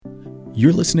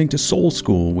You're listening to Soul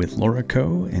School with Laura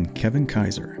Coe and Kevin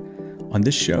Kaiser. On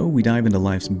this show, we dive into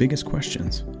life's biggest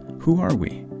questions. Who are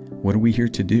we? What are we here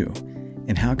to do?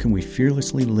 And how can we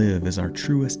fearlessly live as our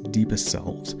truest, deepest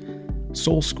selves?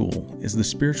 Soul School is the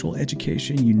spiritual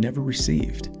education you never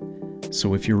received.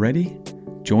 So if you're ready,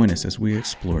 join us as we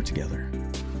explore together.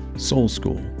 Soul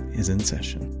School is in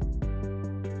session.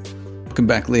 Welcome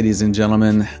back, ladies and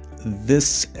gentlemen.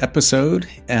 This episode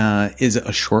is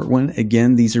a short one.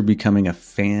 Again, these are becoming a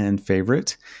fan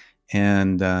favorite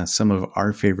and some of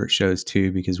our favorite shows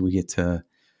too, because we get to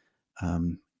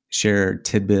share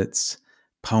tidbits,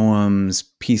 poems,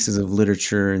 pieces of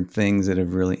literature, and things that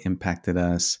have really impacted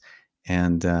us.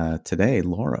 And today,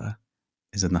 Laura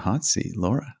is in the hot seat.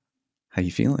 Laura, how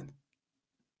you feeling?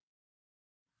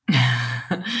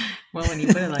 Well, when you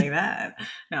put it like that,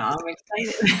 no, I'm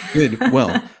excited. Good.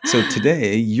 Well, so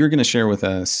today you're going to share with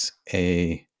us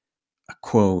a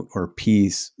quote or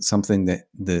piece, something that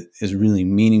is really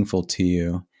meaningful to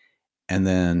you, and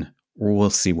then we'll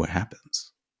see what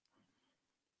happens.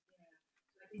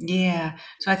 Yeah.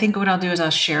 So I think what I'll do is I'll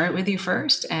share it with you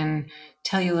first and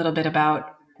tell you a little bit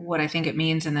about what I think it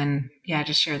means, and then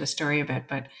just share the story a bit.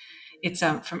 But it's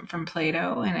from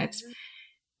Plato, and it's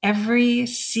every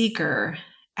seeker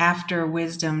after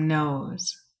wisdom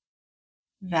knows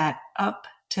that up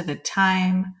to the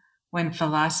time when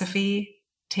philosophy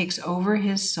takes over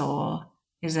his soul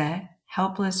is a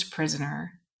helpless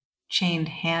prisoner, chained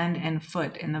hand and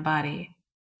foot in the body,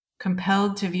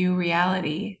 compelled to view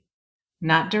reality,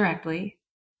 not directly,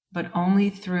 but only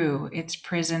through its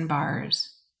prison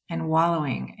bars, and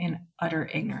wallowing in utter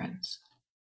ignorance.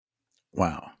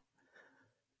 Wow.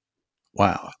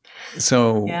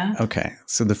 So, Yeah. Okay.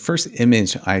 So the first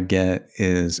image I get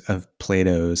is of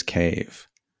Plato's cave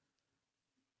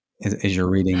as you're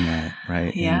reading that,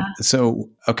 right? Yeah. And so,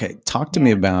 okay, talk to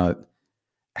me about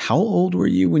how old were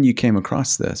you when you came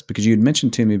across this? Because you had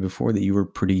mentioned to me before that you were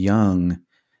pretty young,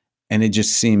 and it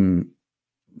just seemed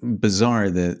bizarre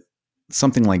that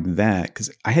something like that, because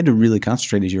I had to really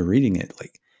concentrate as you were reading it.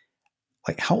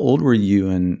 Like how old were you,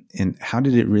 and how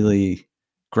did it really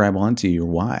grab onto you,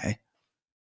 or why?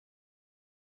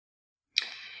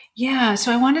 Yeah.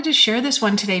 So I wanted to share this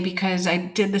one today because I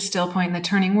did the still point in the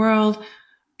turning world,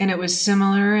 and it was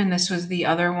similar. And this was the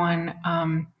other one.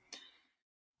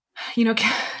 You know,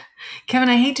 Kevin,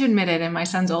 I hate to admit it, and my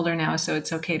son's older now, so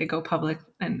it's okay to go public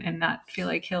and not feel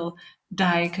like he'll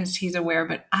die because he's aware.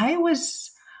 But I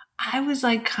was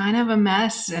like kind of a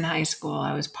mess in high school.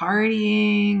 I was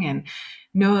partying and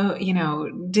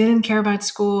didn't care about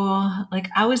school. Like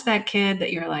I was that kid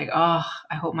that you're like, oh,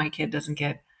 I hope my kid doesn't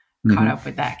get caught up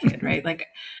with that kid, right? Like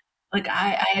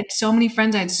I had so many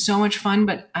friends, I had so much fun,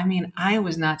 but I mean, I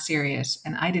was not serious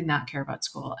and I did not care about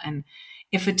school. And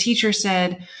if a teacher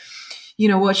said,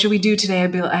 what should we do today?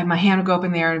 My hand would go up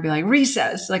in the air and I'd be like,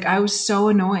 recess. Like I was so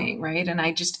annoying, right? And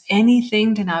I just,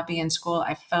 anything to not be in school,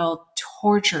 I felt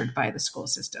tortured by the school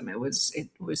system. It was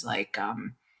like a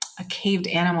caved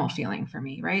animal feeling for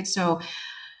me, right? So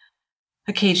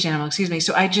a caged animal, excuse me.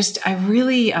 So I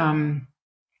really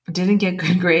didn't get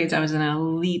good grades. I was in an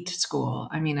elite school.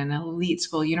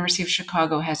 University of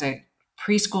Chicago has a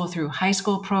preschool through high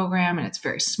school program, and it's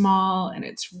very small and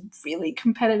it's really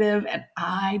competitive, and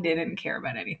I didn't care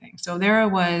about anything. So there I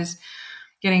was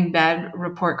getting bad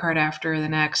report card after the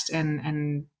next,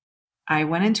 and I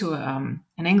went into an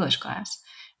English class,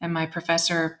 and my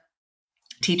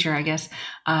teacher, I guess,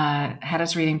 had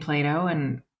us reading Plato,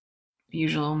 and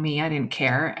usual me, I didn't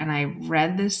care. And I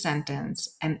read this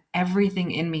sentence and everything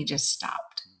in me just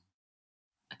stopped.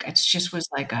 Like it just was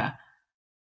like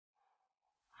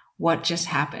what just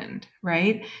happened,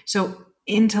 right? So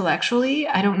intellectually,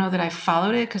 I don't know that I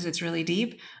followed it because it's really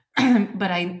deep, but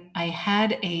I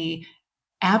had a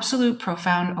absolute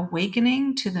profound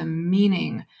awakening to the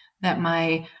meaning that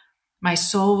my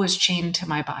soul was chained to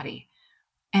my body.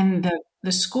 And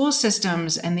the school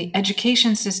systems and the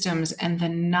education systems and the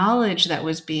knowledge that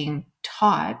was being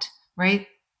taught, right?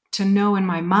 To know in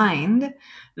my mind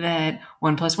that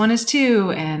 1+1 is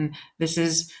 2, and this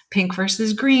is pink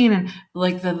versus green, and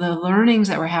like the learnings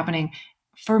that were happening.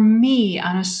 For me,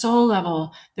 on a soul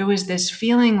level, there was this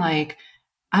feeling like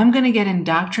I'm going to get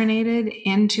indoctrinated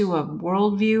into a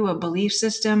worldview, a belief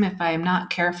system, if I'm not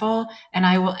careful, and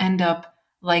I will end up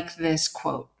like this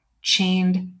quote,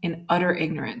 chained in utter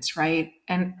ignorance, right?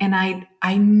 And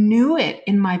I knew it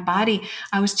in my body.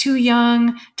 I was too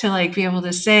young to like be able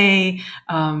to say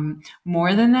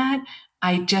more than that.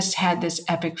 I just had this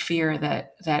epic fear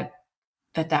that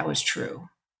was true,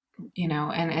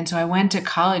 and so I went to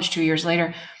college 2 years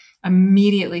later,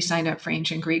 immediately signed up for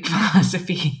ancient Greek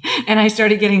philosophy, and I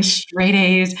started getting straight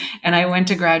A's, and I went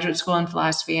to graduate school in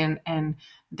philosophy, and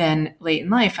then late in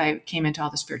life I came into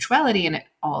all the spirituality, and it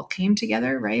all came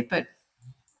together, right? But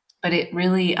it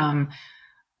really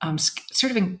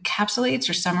sort of encapsulates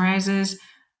or summarizes,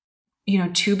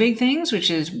 two big things,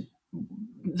 which is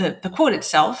the quote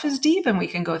itself is deep, and we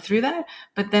can go through that,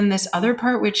 but then this other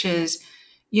part, which is,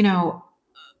 you know,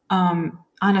 on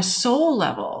a soul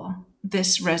level,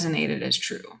 this resonated as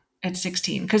true at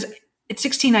 16. Because at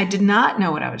 16, I did not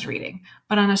know what I was reading.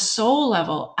 But on a soul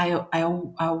level, I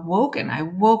awoke and I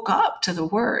woke up to the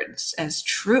words as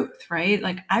truth, right?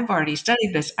 Like, I've already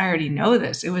studied this. I already know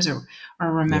this. It was a Yeah.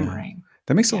 remembering.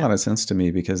 That makes a Yeah. lot of sense to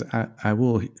me because I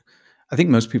think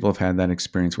most people have had that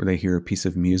experience where they hear a piece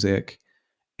of music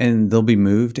and they'll be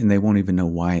moved and they won't even know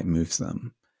why it moves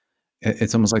them.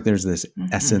 It's almost like there's this Hmm.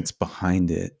 essence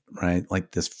behind it, right?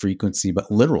 Like this frequency,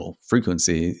 but literal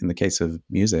frequency in the case of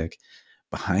music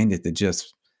behind it that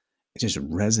just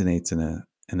resonates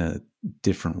in a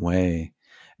different way.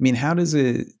 I mean, how does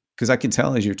it, because I can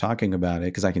tell as you're talking about it,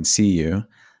 because I can see you,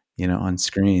 on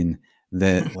screen,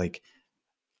 that like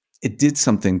it did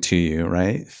something to you,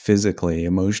 right? Physically,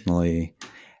 emotionally.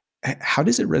 How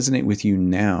does it resonate with you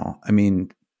now? I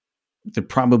mean, there are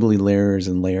probably layers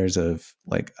and layers of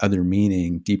like other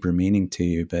meaning, deeper meaning to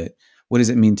you, but what does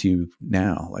it mean to you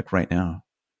now, like right now?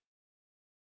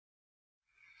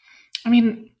 I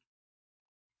mean,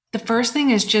 the first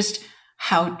thing is just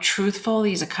how truthful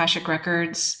these Akashic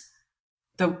records,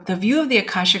 the view of the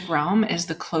Akashic realm is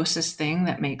the closest thing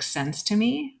that makes sense to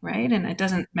me, right? And it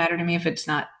doesn't matter to me if it's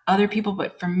not other people,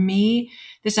 but for me,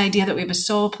 this idea that we have a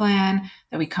soul plan,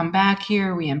 that we come back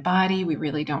here, we embody, we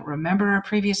really don't remember our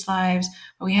previous lives,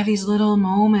 but we have these little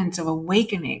moments of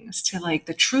awakenings to like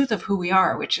the truth of who we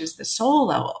are, which is the soul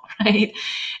level, right?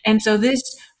 And so this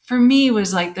for me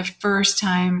was like the first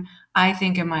time, I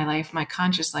think, in my life, my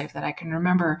conscious life, that I can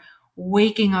remember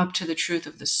waking up to the truth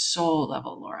of the soul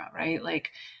level, Laura, right?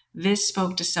 Like, this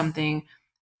spoke to something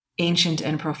ancient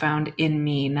and profound in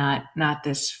me, not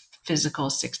this physical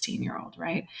 16-year-old,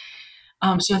 right?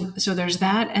 So there's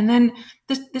that. And then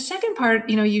the second part,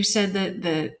 you said that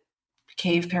the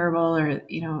cave parable, or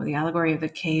the allegory of the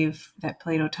cave that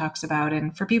Plato talks about.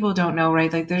 And for people who don't know,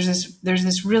 right, like there's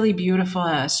this really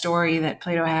beautiful story that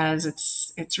Plato has.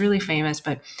 It's really famous,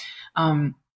 but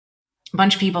um a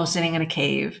bunch of people sitting in a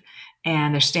cave,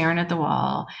 and they're staring at the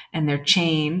wall, and they're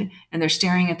chained, and they're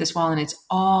staring at this wall, and it's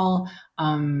all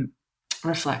um,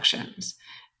 reflections,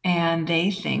 and they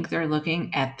think they're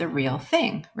looking at the real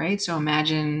thing, right? So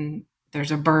imagine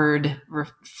there's a bird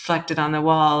reflected on the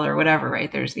wall or whatever,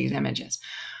 right? There's these images.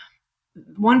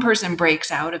 One person breaks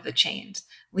out of the chains,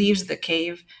 leaves the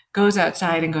cave, goes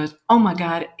outside, and goes, oh my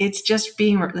God, it's just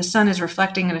the sun is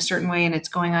reflecting in a certain way, and it's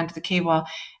going onto the cave wall.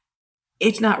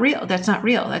 It's not real. That's not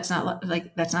real. That's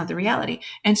not the reality.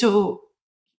 And so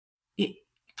it,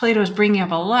 Plato is bringing up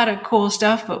a lot of cool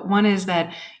stuff, but one is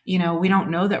that, we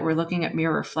don't know that we're looking at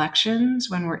mere reflections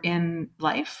when we're in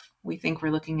life. We think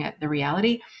we're looking at the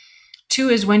reality. Two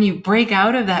is when you break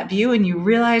out of that view and you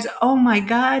realize, oh my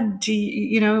God,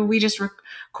 we just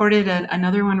recorded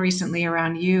another one recently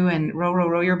around you and row, row,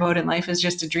 row your boat and life is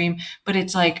just a dream. But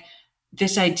it's like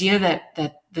this idea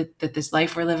that this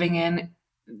life we're living in,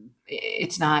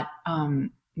 it's not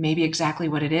maybe exactly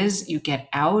what it is. You get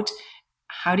out.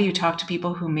 How do you talk to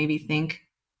people who maybe think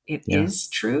it Yeah. is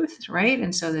truth, right?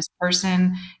 And so this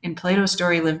person in Plato's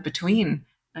story lived between.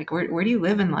 Like, where do you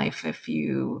live in life if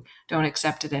you don't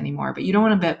accept it anymore? But you don't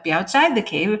want to be outside the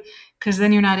cave, because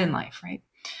then you're not in life, right?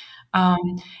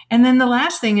 And then the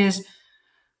last thing is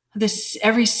this: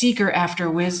 every seeker after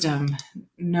wisdom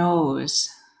knows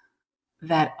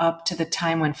that up to the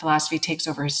time when philosophy takes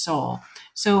over his soul.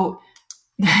 So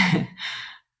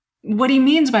what he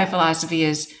means by philosophy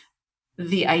is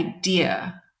the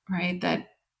idea, right? That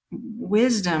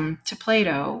wisdom to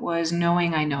Plato was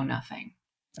knowing I know nothing,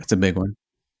 That's a big one.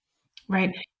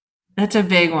 right? That's a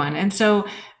big one. And so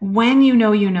when you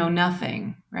know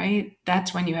nothing, right?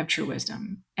 That's when you have true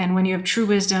wisdom. And when you have true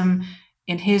wisdom,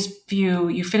 in his view,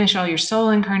 you finish all your soul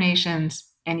incarnations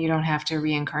and you don't have to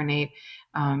reincarnate.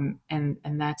 And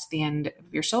that's the end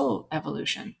of your soul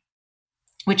evolution,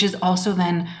 which has also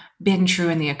then been true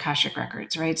in the Akashic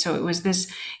records, right? So it's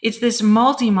this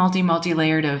multi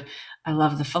layered of, I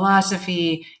love the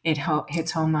philosophy. It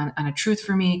hits home on a truth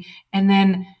for me. And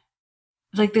then,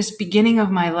 like, this beginning of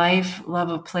my life, love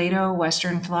of Plato,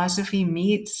 Western philosophy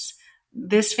meets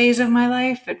this phase of my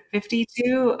life at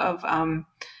 52 of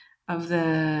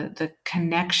the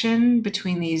connection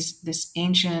between this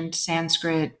ancient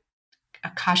Sanskrit.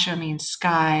 Akasha means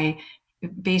sky,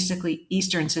 basically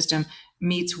Eastern system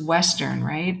meets Western,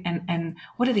 right? And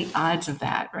what are the odds of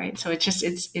that, right? So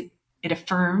it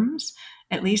affirms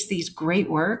at least these great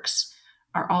works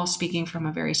are all speaking from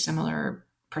a very similar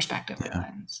perspective or Yeah.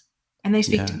 lens, and they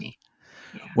speak to Yeah. me.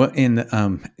 Yeah. Well, and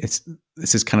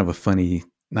this is kind of a funny,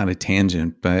 not a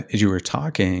tangent, but as you were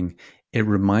talking, it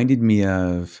reminded me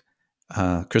of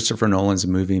Christopher Nolan's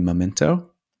movie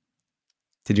Memento.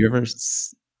 Did you ever?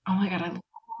 Oh my god, I love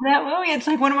that movie. It's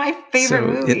like one of my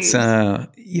favorite So it's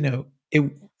movies.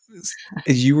 it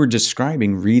as you were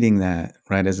describing reading that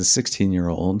right as a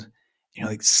 16-year-old,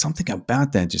 like something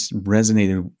about that just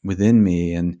resonated within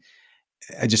me, and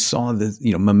I just saw the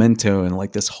Memento and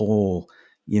like this whole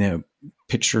you know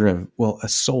picture of a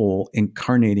soul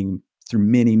incarnating through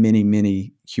many many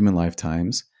many human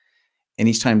lifetimes, and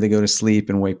each time they go to sleep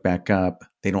and wake back up,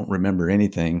 they don't remember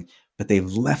anything, but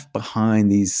they've left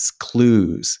behind these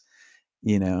clues,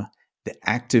 you know, that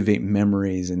activate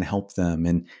memories and help them.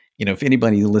 And if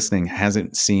anybody listening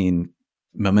hasn't seen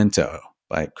Memento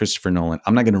by Christopher Nolan,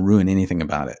 I'm not going to ruin anything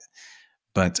about it,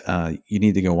 but you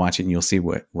need to go watch it and you'll see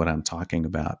what I'm talking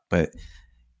about. But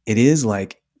it is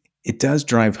like it does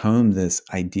drive home this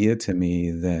idea to me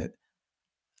that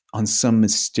on some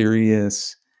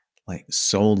mysterious like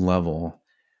soul level,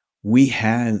 we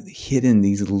have hidden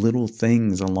these little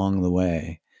things along the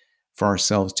way for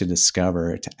ourselves to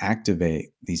discover, to activate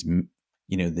these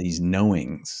these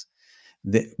knowings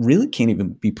that really can't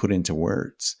even be put into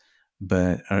words,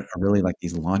 but are really like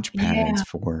these launch pads Yeah.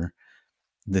 for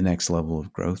the next level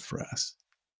of growth for us.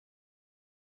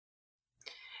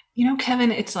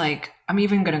 Kevin, it's like I'm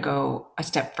even going to go a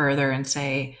step further and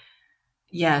say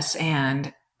yes.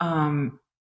 And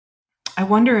I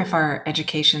wonder if our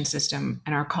education system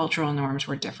and our cultural norms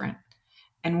were different.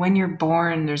 And when you're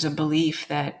born, there's a belief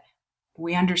that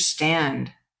we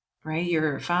understand, right?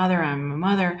 You're a father, I'm a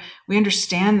mother. We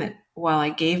understand that while I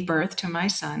gave birth to my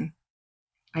son,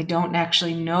 I don't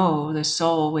actually know the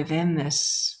soul within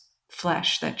this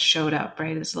flesh that showed up,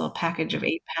 right? This little package of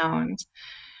 8 pounds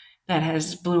that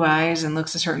has blue eyes and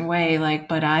looks a certain way, like,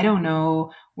 but I don't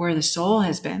know where the soul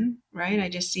has been, right? I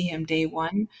just see him day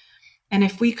one. And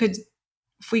if we could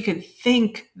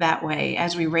think that way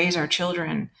as we raise our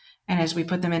children and as we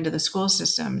put them into the school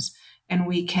systems, and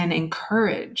we can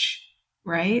encourage,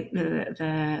 right,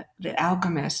 the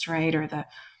alchemist, right, or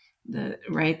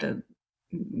the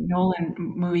Nolan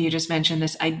movie you just mentioned,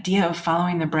 this idea of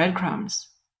following the breadcrumbs,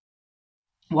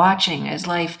 watching as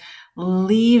life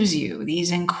leaves you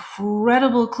these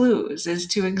incredible clues as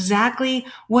to exactly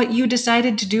what you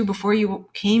decided to do before you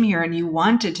came here and you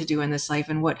wanted to do in this life,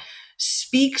 and what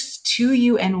speaks to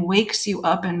you and wakes you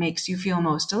up and makes you feel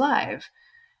most alive.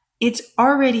 It's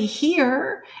already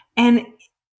here, and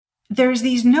there's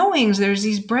these knowings, there's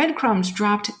these breadcrumbs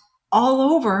dropped all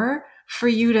over for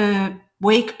you to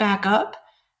wake back up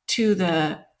to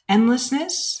the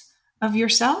endlessness of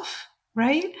yourself,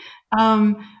 right?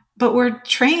 Um, but we're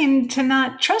trained to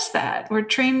not trust that. We're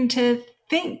trained to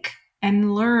think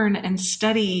and learn and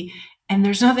study. And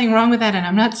there's nothing wrong with that. And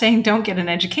I'm not saying don't get an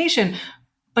education,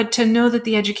 but to know that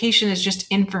the education is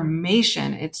just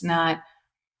information. It's not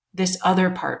this other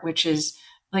part, which is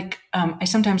like, I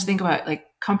sometimes think about like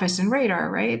compass and radar,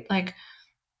 right? Like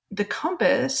the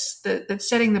compass that's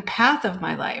setting the path of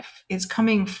my life is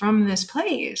coming from this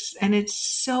place. And it's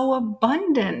so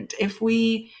abundant if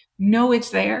we know it's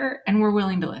there and we're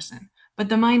willing to listen. But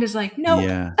the mind is like, nope.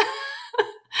 Yeah,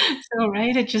 So,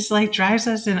 right, it just like drives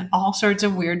us in all sorts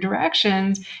of weird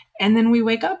directions. And then we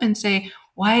wake up and say,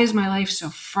 why is my life so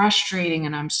frustrating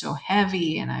and I'm so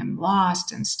heavy and I'm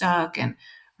lost and stuck? And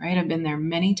right, I've been there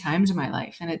many times in my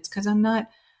life. And it's because I'm not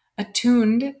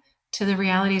attuned to the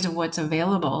realities of what's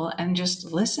available and just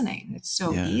listening. It's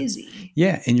so yeah, easy.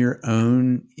 yeah, in your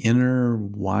own inner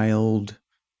wild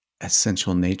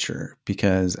essential nature,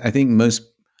 because I think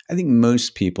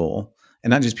most people,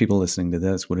 and not just people listening to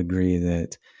this, would agree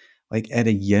that like at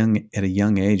a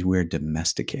young age we're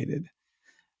domesticated,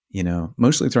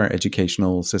 mostly through our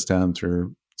educational system,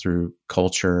 through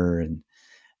culture, and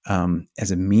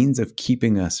as a means of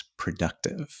keeping us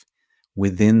productive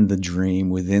within the dream,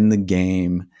 within the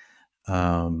game.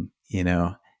 um, you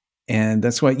know and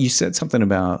that's why you said something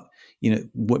about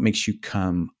what makes you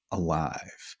come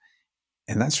alive,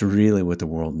 and that's really what the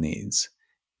world needs.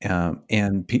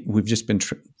 And we've just been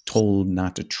told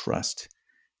not to trust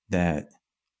that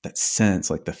sense,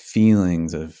 like the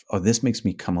feelings of, oh, this makes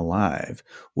me come alive.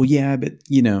 Well, yeah, but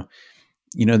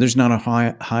there's not a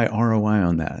high ROI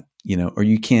on that, or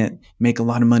you can't make a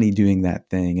lot of money doing that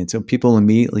thing. And so people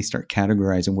immediately start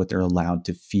categorizing what they're allowed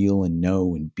to feel and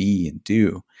know and be and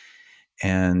do.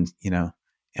 And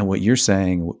And what you're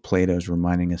saying, what Plato's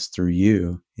reminding us through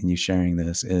you and you sharing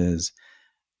this is,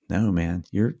 no, man,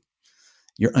 you're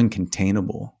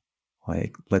uncontainable.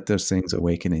 Like, let those things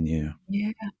awaken in you.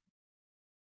 Yeah.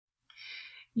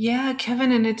 Yeah,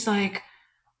 Kevin. And it's like,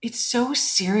 it's so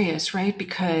serious, right?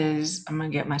 Because I'm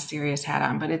going to get my serious hat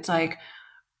on, but it's like,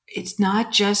 it's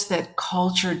not just that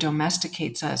culture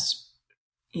domesticates us,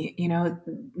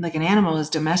 like an animal is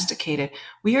domesticated.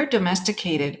 We are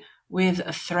domesticated with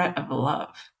a threat of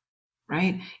love,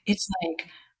 right? It's like,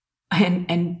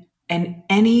 and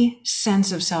any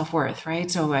sense of self-worth,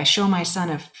 right? So I show my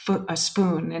son a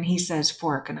spoon and he says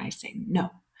fork and I say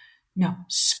no,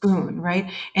 spoon, right?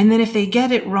 And then if they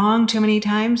get it wrong too many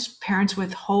times, parents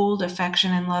withhold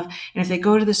affection and love. And if they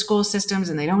go to the school systems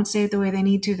and they don't say it the way they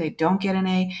need to, they don't get an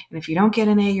A. And if you don't get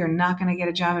an A, you're not going to get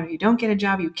a job. And if you don't get a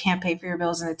job, you can't pay for your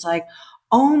bills. And it's like,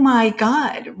 oh my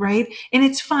God, right? And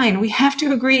it's fine. We have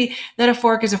to agree that a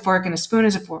fork is a fork and a spoon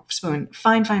is a spoon.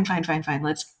 Fine.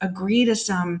 Let's agree to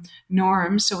some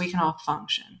norms so we can all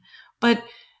function. But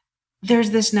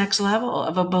there's this next level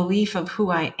of a belief of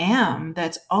who I am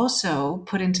that's also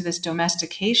put into this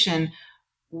domestication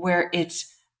where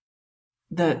it's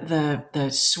the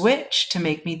switch to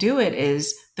make me do it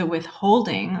is the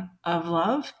withholding of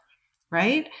love,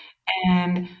 right?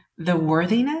 And the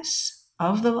worthiness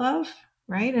of the love,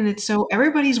 right? And it's so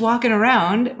everybody's walking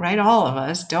around, right? All of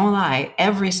us, don't lie,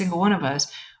 every single one of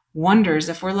us wonders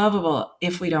if we're lovable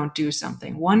if we don't do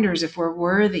something, wonders if we're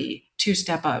worthy to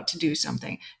step out to do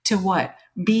something, to what?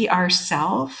 Be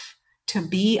ourself, to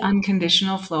be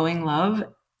unconditional flowing love.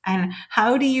 And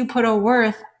how do you put a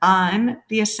worth on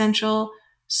the essential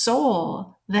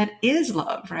soul that is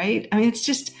love, right? I mean,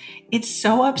 it's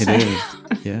so upside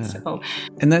down. Yeah. So,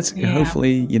 and that's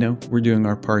hopefully, we're doing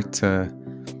our part to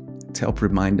help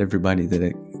remind everybody that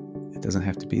it doesn't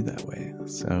have to be that way.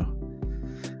 So,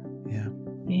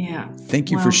 yeah.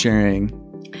 Thank you for sharing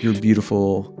your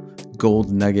beautiful gold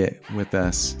nugget with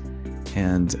us.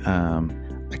 And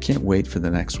I can't wait for the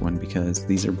next one because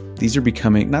these are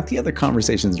becoming, not the other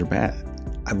conversations are bad.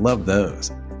 I love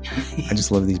those. I just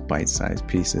love these bite-sized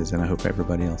pieces, and I hope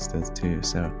everybody else does too.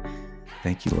 So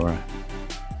thank you, Laura.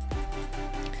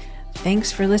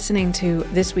 Thanks for listening to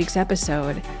this week's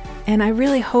episode. And I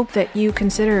really hope that you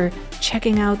consider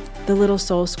checking out the Little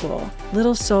Soul School,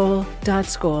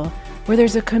 littlesoul.school, where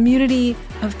there's a community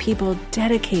of people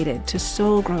dedicated to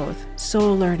soul growth,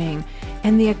 soul learning,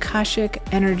 and the Akashic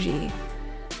energy,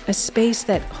 a space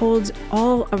that holds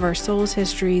all of our soul's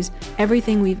histories,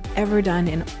 everything we've ever done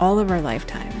in all of our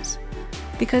lifetimes.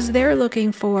 Because they're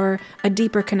looking for a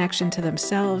deeper connection to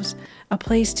themselves, a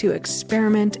place to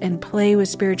experiment and play with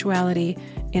spirituality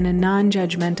in a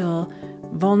non-judgmental,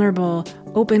 vulnerable,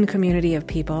 open community of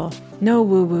people. No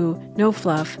woo-woo, no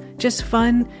fluff, just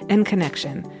fun and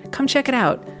connection. Come check it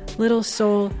out,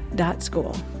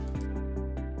 littlesoul.school.